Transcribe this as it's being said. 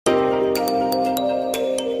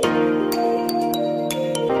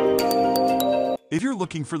If you're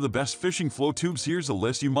looking for the best fishing float tubes, here's a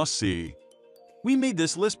list you must see. We made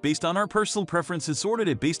this list based on our personal preference and sorted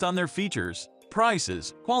it based on their features,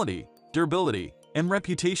 prices, quality, durability, and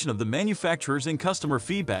reputation of the manufacturers and customer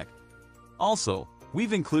feedback. Also,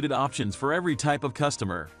 we've included options for every type of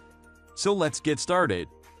customer. So let's get started.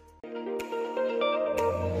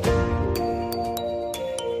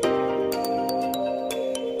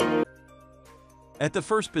 At the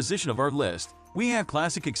first position of our list, we have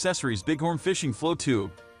Classic Accessories Bighorn Fishing Float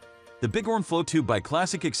Tube. The Bighorn Float Tube by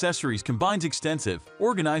Classic Accessories combines extensive,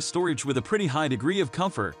 organized storage with a pretty high degree of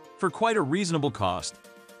comfort for quite a reasonable cost.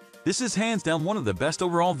 This is hands down one of the best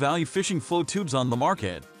overall value fishing float tubes on the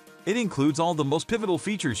market. It includes all the most pivotal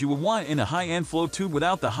features you will want in a high-end float tube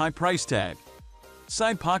without the high price tag.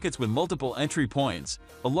 Side pockets with multiple entry points,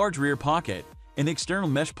 a large rear pocket, and external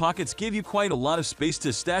mesh pockets give you quite a lot of space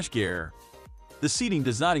to stash gear. The seating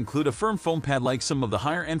does not include a firm foam pad like some of the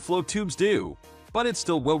higher-end float tubes do, but it's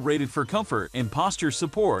still well rated for comfort and posture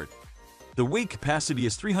support. The weight capacity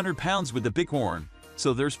is 300 pounds with the Bighorn,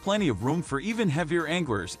 so there's plenty of room for even heavier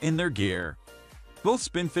anglers in their gear. Both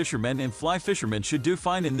spin fishermen and fly fishermen should do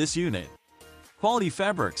fine in this unit. Quality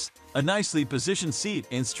fabrics, a nicely positioned seat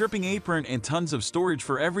and stripping apron, and tons of storage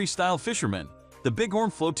for every style fisherman. The Bighorn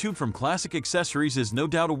Float Tube from Classic Accessories is no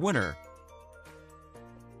doubt a winner.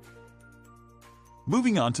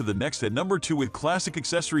 Moving on to the next at number 2 with Classic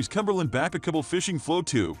Accessories Cumberland Backpackable Fishing Float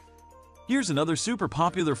Tube. Here's another super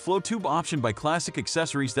popular float tube option by Classic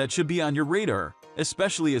Accessories that should be on your radar,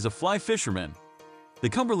 especially as a fly fisherman. The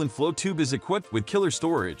Cumberland Float Tube is equipped with killer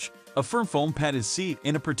storage, a firm foam padded seat,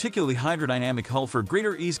 and a particularly hydrodynamic hull for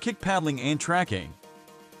greater ease kick paddling and tracking.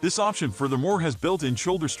 This option furthermore has built-in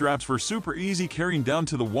shoulder straps for super easy carrying down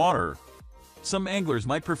to the water. Some anglers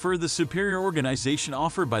might prefer the superior organization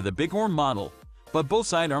offered by the Bighorn model, but both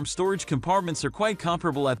sidearm storage compartments are quite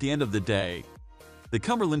comparable at the end of the day. The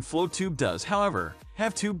Cumberland Float Tube does, however,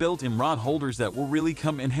 have 2 built-in rod holders that will really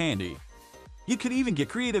come in handy. You could even get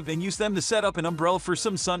creative and use them to set up an umbrella for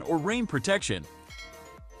some sun or rain protection.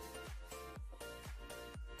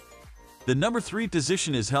 The number 3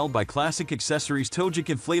 position is held by Classic Accessories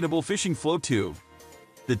Togiak Inflatable Fishing Float Tube.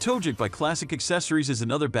 The Togiak by Classic Accessories is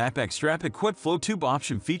another backpack strap-equipped float tube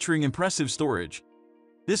option featuring impressive storage.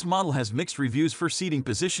 This model has mixed reviews for seating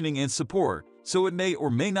positioning and support, so it may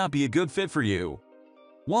or may not be a good fit for you.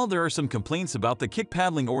 While there are some complaints about the kick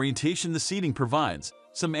paddling orientation the seating provides,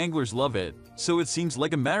 some anglers love it, so it seems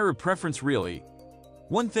like a matter of preference really.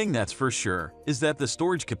 One thing that's for sure is that the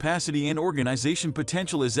storage capacity and organization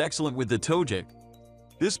potential is excellent with the Togiak.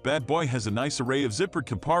 This bad boy has a nice array of zippered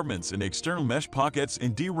compartments and external mesh pockets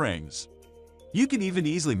and D-rings. You can even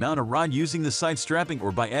easily mount a rod using the side strapping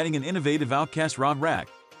or by adding an innovative outcast rod rack.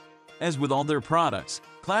 As with all their products,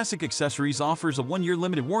 Classic Accessories offers a 1-year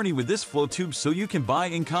limited warranty with this float tube, so you can buy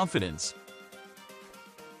in confidence.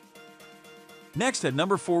 Next at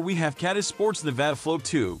number 4 we have Caddis Sports Nevada Float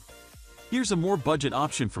Tube. Here's a more budget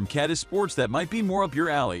option from Caddis Sports that might be more up your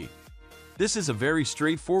alley. This is a very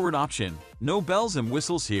straightforward option, no bells and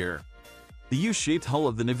whistles here. The U-shaped hull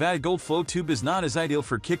of the Nevada Gold Float Tube is not as ideal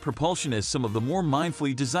for kick propulsion as some of the more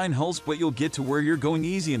mindfully designed hulls, but you'll get to where you're going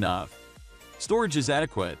easy enough. Storage is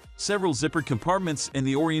adequate, several zippered compartments, and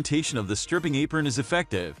the orientation of the stripping apron is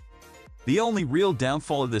effective. The only real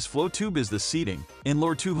downfall of this float tube is the seating and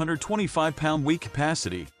lower 225-pound weight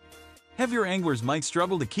capacity. Heavier anglers might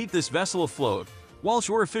struggle to keep this vessel afloat, while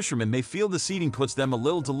shorter fishermen may feel the seating puts them a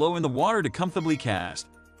little too low in the water to comfortably cast.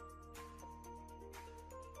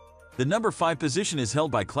 The number 5 position is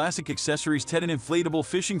held by Classic Accessories Teton Inflatable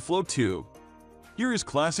Fishing Float Tube. Here is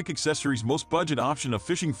Classic Accessories' most budget option of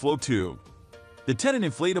fishing float tube. The Teton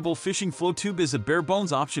Inflatable Fishing Float Tube is a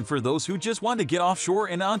bare-bones option for those who just want to get offshore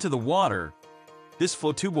and onto the water. This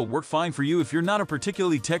float tube will work fine for you if you're not a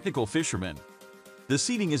particularly technical fisherman. The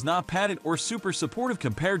seating is not padded or super supportive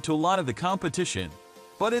compared to a lot of the competition,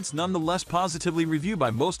 but it's nonetheless positively reviewed by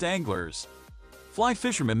most anglers. Fly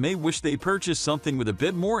fishermen may wish they purchased something with a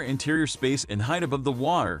bit more interior space and height above the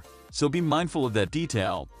water, so be mindful of that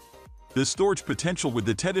detail. The storage potential with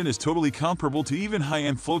the Teton is totally comparable to even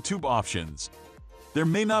high-end float tube options. There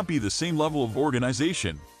may not be the same level of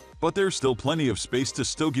organization, but there's still plenty of space to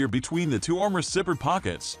stow gear between the 2 armrest zipper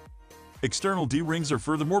pockets. External D-rings are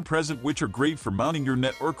furthermore present, which are great for mounting your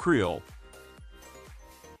net or creel.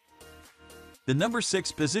 The number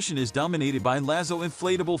 6 position is dominated by Lazzo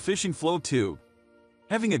Inflatable Fishing Float Tube.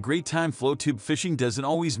 Having a great time float tube fishing doesn't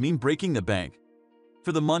always mean breaking the bank.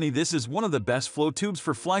 For the money, this is one of the best float tubes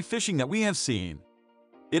for fly fishing that we have seen.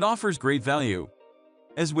 It offers great value.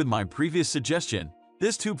 As with my previous suggestion,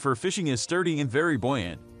 this tube for fishing is sturdy and very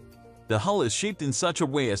buoyant. The hull is shaped in such a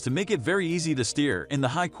way as to make it very easy to steer, and the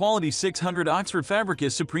high-quality 600 Oxford fabric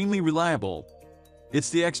is supremely reliable. It's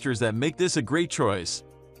the extras that make this a great choice.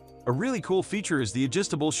 A really cool feature is the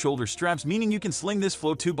adjustable shoulder straps, meaning you can sling this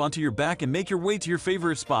float tube onto your back and make your way to your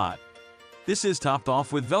favorite spot. This is topped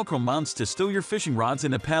off with Velcro mounts to stow your fishing rods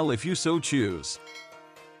in a paddle if you so choose.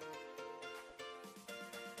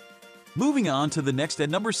 Moving on to the next at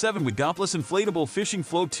number 7 with Goplus Inflatable Fishing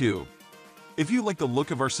Float Tube. If you like the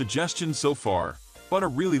look of our suggestions so far, but are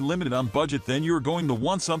really limited on budget, then you're going to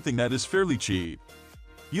want something that is fairly cheap.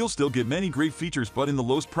 You'll still get many great features but in the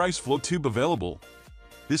lowest price float tube available.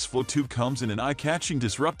 This float tube comes in an eye-catching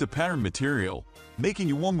disruptive pattern material, making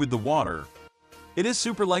you one with the water. It is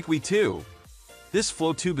super lightweight too. This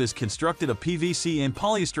float tube is constructed of PVC and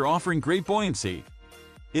polyester, offering great buoyancy.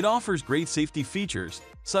 It offers great safety features,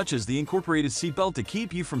 such as the incorporated seatbelt to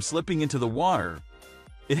keep you from slipping into the water.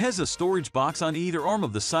 It has a storage box on either arm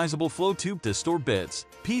of the sizable float tube to store bits,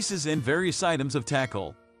 pieces, and various items of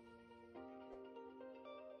tackle.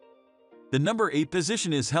 The number 8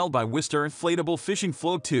 position is held by Wistar Inflatable Fishing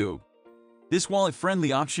Float Tube. This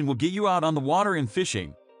wallet-friendly option will get you out on the water and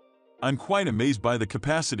fishing. I'm quite amazed by the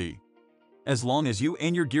capacity. As long as you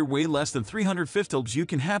and your gear weigh less than 350 lbs, you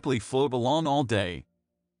can happily float along all day.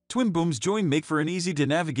 Twin booms join make for an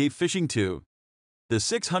easy-to-navigate fishing tube. The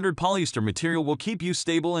 600 polyester material will keep you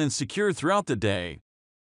stable and secure throughout the day.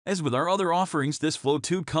 As with our other offerings, this float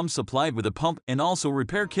tube comes supplied with a pump and also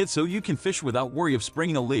repair kit so you can fish without worry of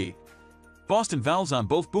springing a leak. Boston valves on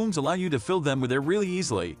both booms allow you to fill them with air really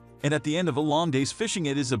easily, and at the end of a long day's fishing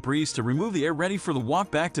it is a breeze to remove the air, ready for the walk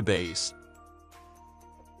back to base.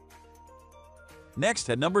 Next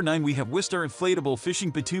at number 9 we have Wistar Inflatable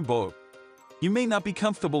Fishing Pontoon Boat. You may not be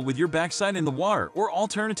comfortable with your backside in the water, or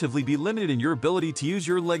alternatively be limited in your ability to use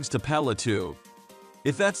your legs to paddle a tube.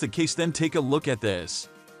 If that's the case, then take a look at this.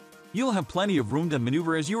 You'll have plenty of room to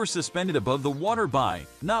maneuver as you are suspended above the water by,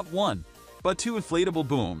 not one, but 2 inflatable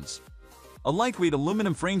booms. A lightweight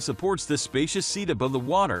aluminum frame supports this spacious seat above the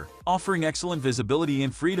water, offering excellent visibility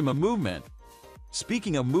and freedom of movement.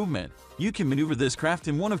 Speaking of movement, you can maneuver this craft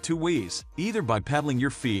in one of 2 ways, either by paddling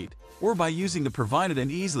your feet, or by using the provided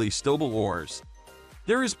and easily stowable oars.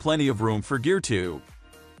 There is plenty of room for gear too.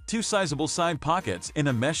 2 sizable side pockets and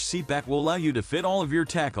a mesh seat back will allow you to fit all of your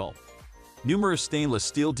tackle. Numerous stainless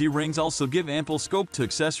steel D-rings also give ample scope to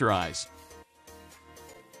accessorize.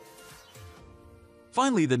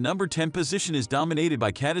 Finally, the number 10 position is dominated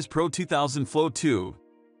by Caddis Pro 2000 Float Tube.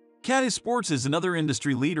 Caddis Sports is another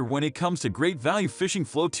industry leader when it comes to great value fishing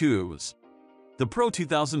float tubes. The Pro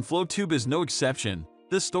 2000 Float Tube is no exception.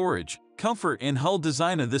 The storage, comfort, and hull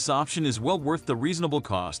design of this option is well worth the reasonable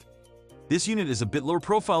cost. This unit is a bit lower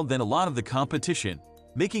profile than a lot of the competition,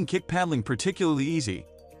 making kick paddling particularly easy.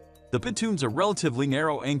 The pontoons are relatively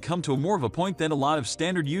narrow and come to more of a point than a lot of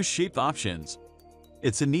standard U-shaped options.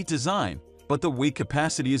 It's a neat design, but the weight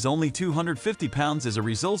capacity is only 250 pounds as a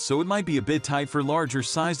result, so it might be a bit tight for larger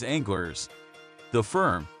sized anglers. The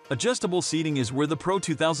firm, adjustable seating is where the Pro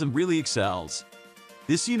 2000 really excels.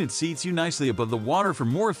 This unit seats you nicely above the water for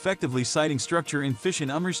more effectively sighting structure in fish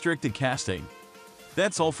and unrestricted casting.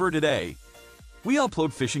 That's all for today. We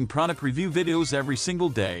upload fishing product review videos every single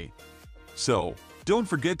day. So, don't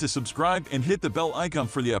forget to subscribe and hit the bell icon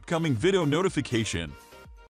for the upcoming video notification.